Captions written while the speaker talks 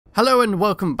Hello and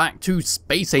welcome back to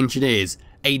Space Engineers.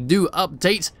 A new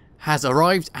update has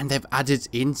arrived and they've added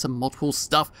in some multiple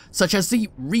stuff such as the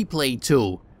replay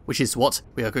tool, which is what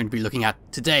we are going to be looking at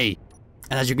today.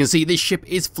 And as you can see, this ship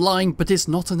is flying, but it's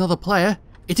not another player,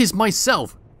 it is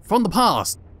myself from the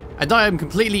past. And I am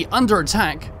completely under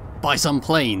attack by some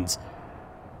planes.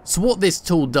 So what this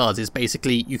tool does is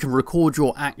basically you can record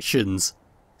your actions,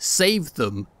 save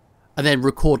them, and then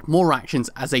record more actions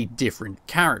as a different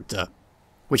character,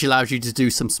 which allows you to do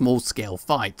some small scale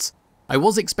fights. I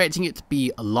was expecting it to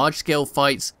be a large scale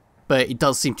fight, but it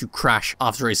does seem to crash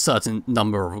after a certain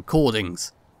number of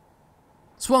recordings.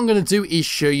 So what I'm going to do is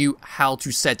show you how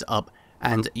to set up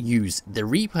and use the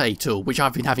replay tool, which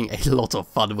I've been having a lot of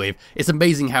fun with. It's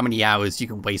amazing how many hours you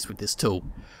can waste with this tool.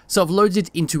 So I've loaded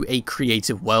into a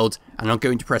creative world and I'm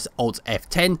going to press Alt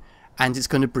F10 and it's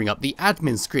going to bring up the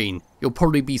admin screen. You'll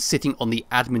probably be sitting on the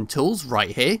admin tools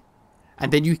right here.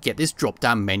 And then you get this drop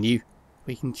down menu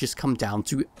where you can just come down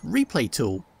to replay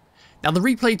tool. Now the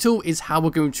replay tool is how we're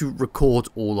going to record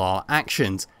all our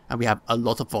actions, and we have a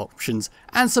lot of options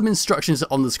and some instructions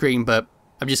on the screen, but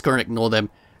I'm just going to ignore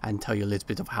them and tell you a little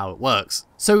bit of how it works.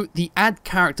 So the add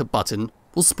character button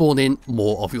will spawn in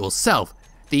more of yourself.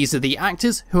 These are the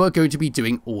actors who are going to be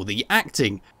doing all the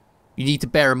acting. You need to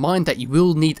bear in mind that you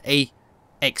will need a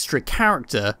extra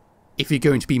character if you're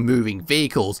going to be moving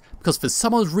vehicles, because for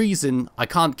some odd reason I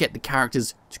can't get the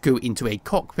characters to go into a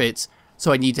cockpit,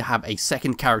 so I need to have a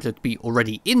second character to be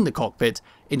already in the cockpit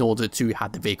in order to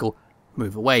have the vehicle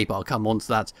move away, but I'll come on to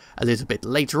that a little bit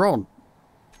later on.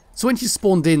 So once you've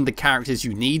spawned in the characters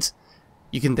you need,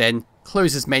 you can then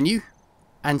close this menu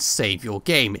and save your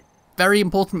game. Very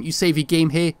important you save your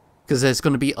game here, because there's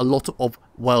going to be a lot of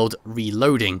world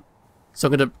reloading. So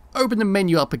I'm going to open the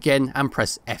menu up again and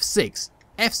press F6.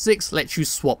 F6 lets you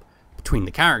swap between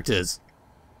the characters.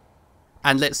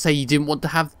 And let's say you didn't want to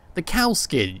have the cow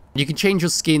skin. You can change your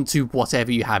skin to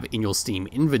whatever you have in your Steam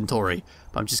inventory,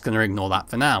 but I'm just going to ignore that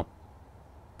for now.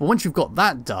 But once you've got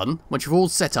that done, once you're all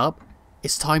set up,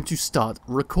 it's time to start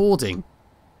recording.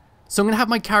 So I'm going to have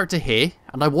my character here,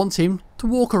 and I want him to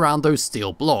walk around those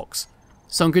steel blocks.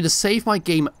 So I'm going to save my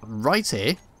game right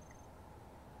here,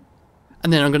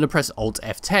 and then I'm going to press Alt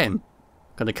F10.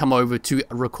 Going to come over to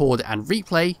record and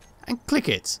replay and click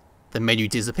it. The menu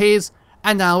disappears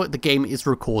and now the game is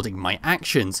recording my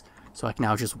actions. So I can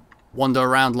now just wander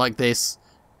around like this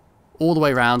all the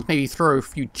way around, maybe throw a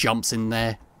few jumps in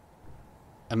there.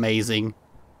 Amazing.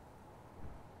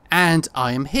 And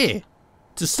I am here.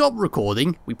 To stop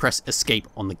recording, we press escape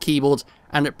on the keyboard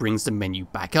and it brings the menu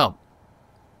back up.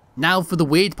 Now for the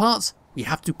weird part, we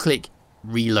have to click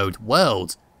reload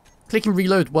world. Clicking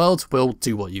reload world will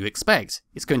do what you expect.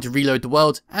 It's going to reload the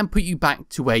world and put you back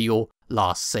to where your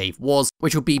last save was,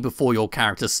 which will be before your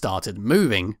character started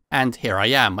moving. And here I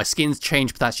am. My skin's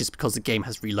changed, but that's just because the game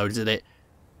has reloaded it.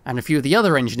 And a few of the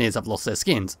other engineers have lost their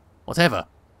skins. Whatever.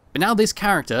 But now this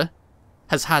character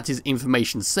has had his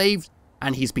information saved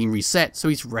and he's been reset, so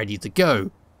he's ready to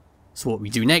go. So what we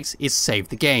do next is save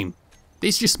the game.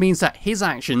 This just means that his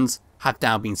actions have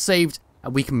now been saved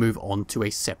and we can move on to a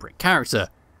separate character.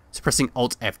 So pressing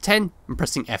Alt F10 and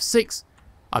pressing F6,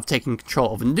 I've taken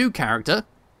control of a new character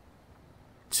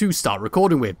to start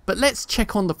recording with. But let's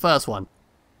check on the first one.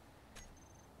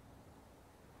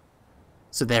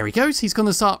 So there he goes, he's going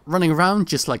to start running around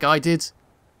just like I did.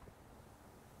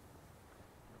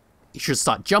 He should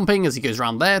start jumping as he goes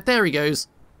around there. There he goes.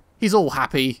 He's all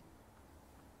happy.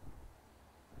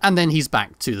 And then he's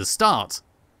back to the start.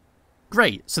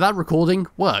 Great, so that recording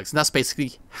works, and that's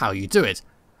basically how you do it.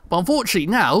 But unfortunately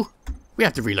now, we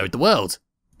have to reload the world.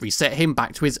 Reset him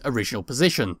back to his original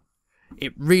position.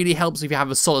 It really helps if you have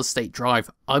a solid state drive.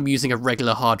 I'm using a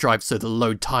regular hard drive, so the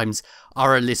load times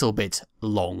are a little bit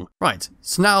long. Right,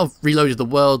 so now I've reloaded the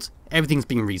world, everything's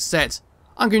been reset.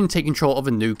 I'm going to take control of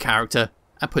a new character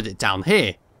and put it down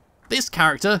here. This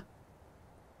character,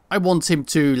 I want him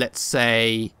to, let's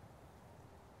say,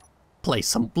 place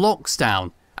some blocks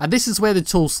down. And this is where the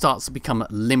tool starts to become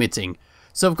limiting.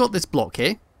 So I've got this block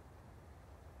here.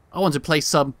 I want to place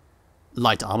some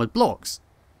light armored blocks.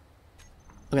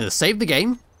 I'm going to save the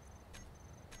game.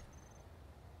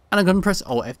 And I'm going to press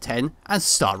Alt F10 and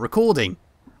start recording.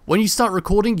 When you start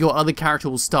recording, your other character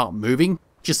will start moving,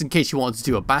 just in case you wanted to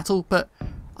do a battle, but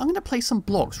I'm going to place some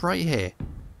blocks right here.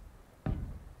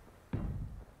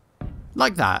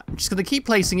 Like that. I'm just going to keep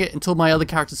placing it until my other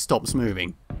character stops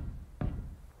moving.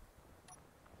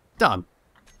 Done.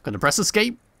 I'm going to press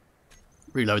escape.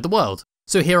 Reload the world.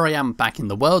 So here I am back in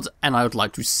the world and I would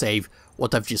like to save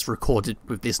what I've just recorded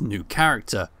with this new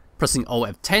character. Pressing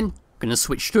Alt F10, I'm going to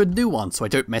switch to a new one so I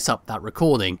don't mess up that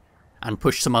recording and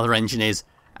push some other engineers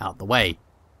out the way.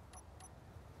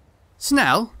 So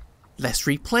now, let's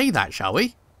replay that, shall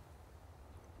we?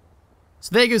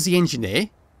 So there goes the engineer,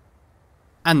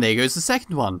 and there goes the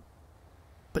second one.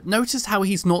 But notice how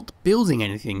he's not building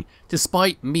anything,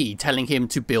 despite me telling him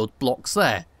to build blocks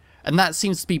there. And that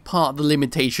seems to be part of the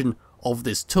limitation of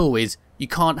this tool, is you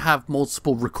can't have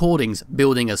multiple recordings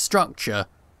building a structure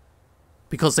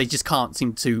because they just can't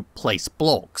seem to place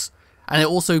blocks. And it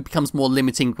also becomes more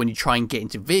limiting when you try and get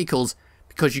into vehicles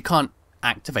because you can't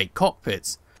activate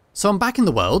cockpits. So I'm back in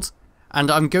the world,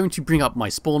 and I'm going to bring up my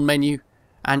spawn menu,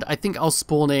 and I think I'll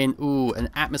spawn in, an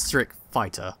atmospheric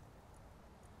fighter.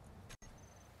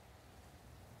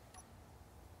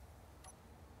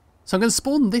 So I'm going to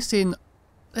spawn this in,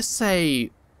 let's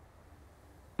say,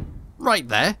 right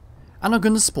there, and I'm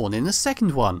going to spawn in a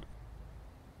second one.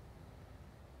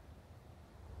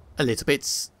 A little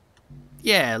bit,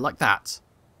 yeah, like that.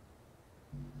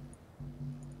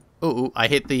 Oh, I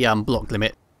hit the block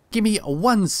limit. Give me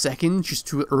 1 second just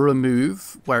to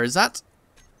remove, where is that?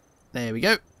 There we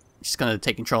go. Just going to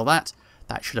take control of that.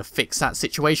 That should have fixed that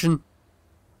situation.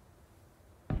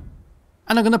 And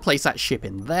I'm going to place that ship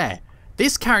in there.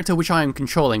 This character which I am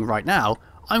controlling right now,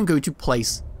 I'm going to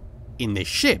place in this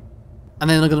ship. And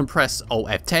then I'm going to press Alt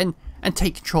F10 and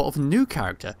take control of a new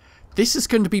character. This is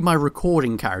going to be my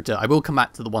recording character. I will come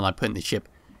back to the one I put in the ship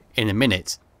in a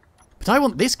minute. But I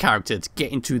want this character to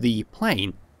get into the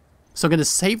plane. So I'm going to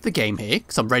save the game here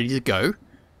because I'm ready to go.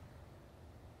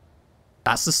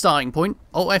 That's the starting point.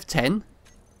 Alt F10.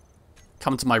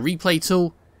 Come to my replay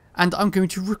tool. And I'm going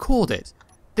to record it.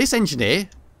 This engineer,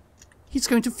 he's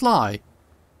going to fly.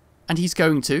 And he's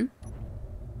going to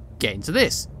get into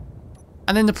this.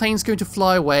 And then the plane's going to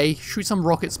fly away, shoot some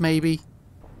rockets maybe.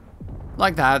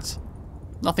 Like that.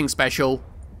 Nothing special.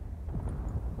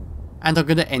 And I'm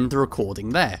going to end the recording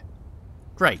there.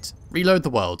 Great. Reload the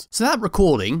world. So that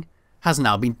recording has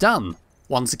now been done.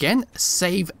 Once again,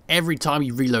 save every time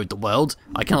you reload the world.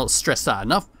 I cannot stress that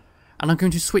enough. And I'm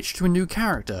going to switch to a new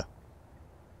character.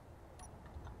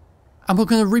 And we're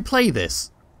going to replay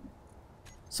this.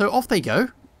 So off they go.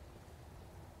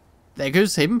 There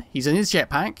goes him. He's in his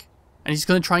jetpack. And he's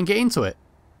going to try and get into it.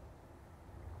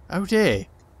 Oh dear.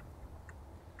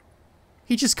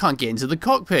 He just can't get into the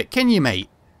cockpit, can you, mate?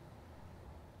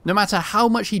 No matter how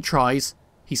much he tries,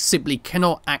 he simply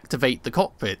cannot activate the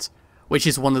cockpit, which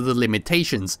is one of the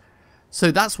limitations.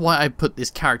 So that's why I put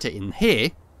this character in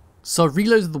here. So I've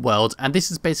reloaded the world, and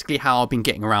this is basically how I've been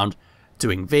getting around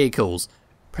doing vehicles.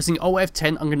 Pressing Alt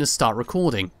F10, I'm going to start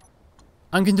recording.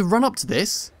 I'm going to run up to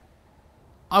this.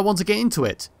 I want to get into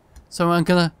it. So I'm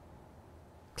going to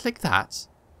click that.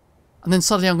 And then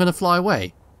suddenly I'm going to fly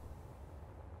away.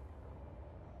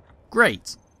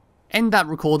 Great. End that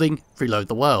recording, reload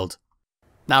the world.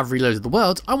 Now I've reloaded the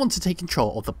world, I want to take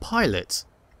control of the pilot.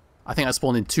 I think I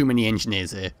spawned in too many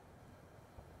engineers here.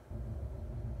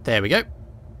 There we go.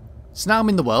 So now I'm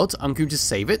in the world, I'm going to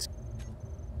save it.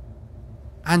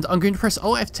 And I'm going to press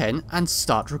Alt F10 and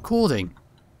start recording.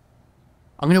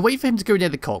 I'm going to wait for him to go near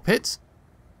the cockpit.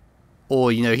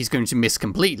 Or, you know, he's going to miss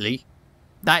completely.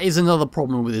 That is another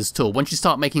problem with this tool. Once you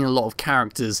start making a lot of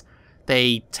characters,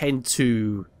 they tend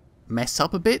to mess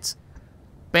up a bit.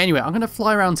 But anyway, I'm going to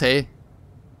fly around here.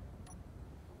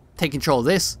 Take control of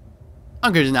this.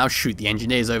 I'm going to now shoot the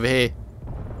engineers over here.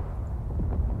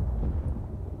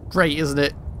 Great, isn't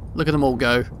it? Look at them all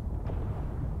go.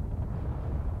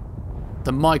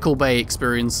 The Michael Bay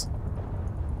experience.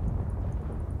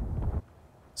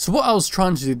 So what I was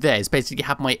trying to do there is basically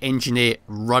have my engineer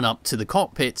run up to the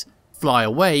cockpit, fly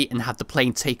away, and have the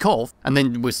plane take off. And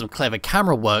then with some clever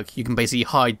camera work, you can basically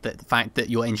hide the fact that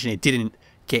your engineer didn't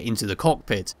get into the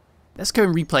cockpit. Let's go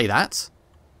and replay that.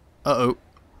 Uh-oh.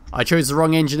 I chose the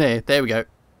wrong engineer. There we go.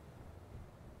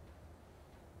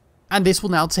 And this will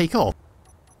now take off.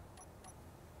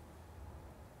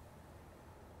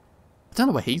 I don't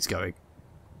know where he's going.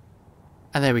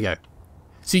 And there we go.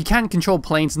 So you can control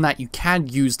planes and that you can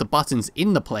use the buttons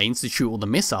in the planes to shoot all the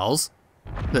missiles.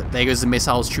 Look, there goes the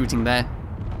missiles shooting there.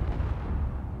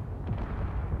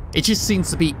 It just seems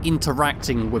to be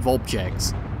interacting with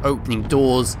objects. Opening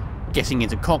doors, getting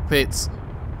into cockpits,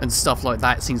 and stuff like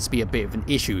that seems to be a bit of an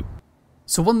issue.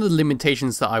 So one of the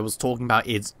limitations that I was talking about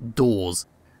is doors.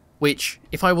 Which,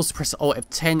 if I was to press Alt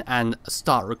F10 and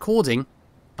start recording,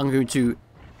 I'm going to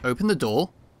open the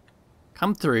door,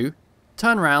 come through,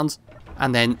 turn around,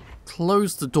 and then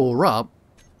close the door up,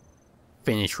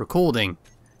 finish recording.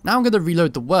 Now I'm going to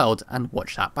reload the world and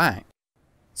watch that back.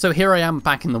 So here I am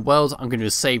back in the world. I'm going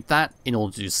to save that in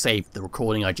order to save the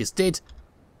recording I just did.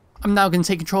 I'm now going to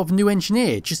take control of a new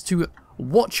engineer just to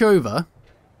watch over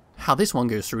how this one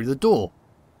goes through the door.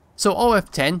 So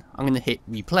OF10, I'm going to hit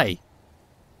replay.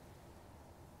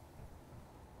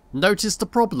 Notice the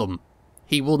problem.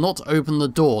 He will not open the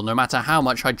door no matter how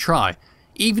much I try.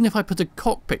 Even if I put a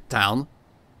cockpit down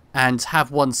and have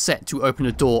one set to open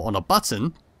a door on a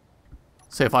button,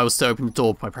 so if I was to open the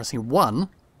door by pressing 1,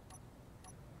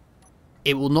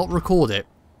 it will not record it.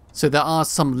 So there are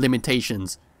some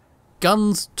limitations.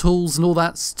 Guns, tools and all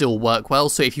that still work well,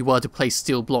 so if you were to place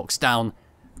steel blocks down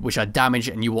which are damaged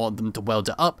and you want them to weld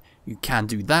it up, you can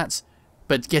do that.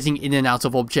 But getting in and out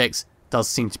of objects does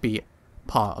seem to be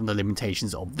part of the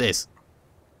limitations of this.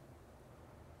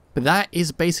 But that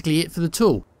is basically it for the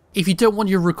tool. If you don't want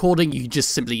your recording, you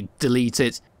just simply delete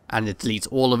it, and it deletes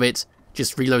all of it.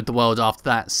 Just reload the world after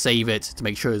that, save it to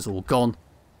make sure it's all gone.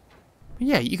 But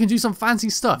yeah, you can do some fancy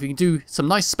stuff. You can do some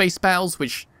nice space battles,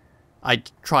 which I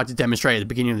tried to demonstrate at the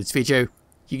beginning of this video.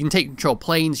 You can take control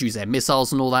planes, use their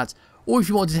missiles and all that. Or if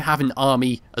you wanted to have an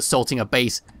army assaulting a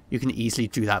base, you can easily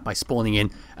do that by spawning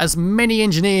in as many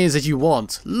engineers as you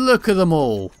want. Look at them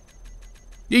all.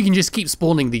 You can just keep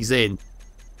spawning these in.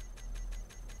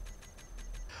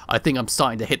 I think I'm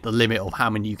starting to hit the limit of how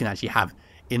many you can actually have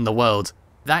in the world.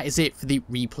 That is it for the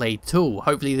replay tool.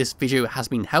 Hopefully this video has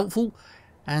been helpful,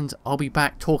 and I'll be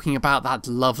back talking about that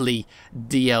lovely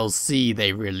DLC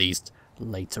they released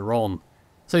later on.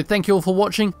 So thank you all for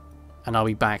watching, and I'll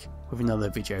be back with another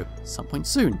video some point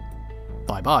soon.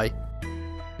 Bye bye.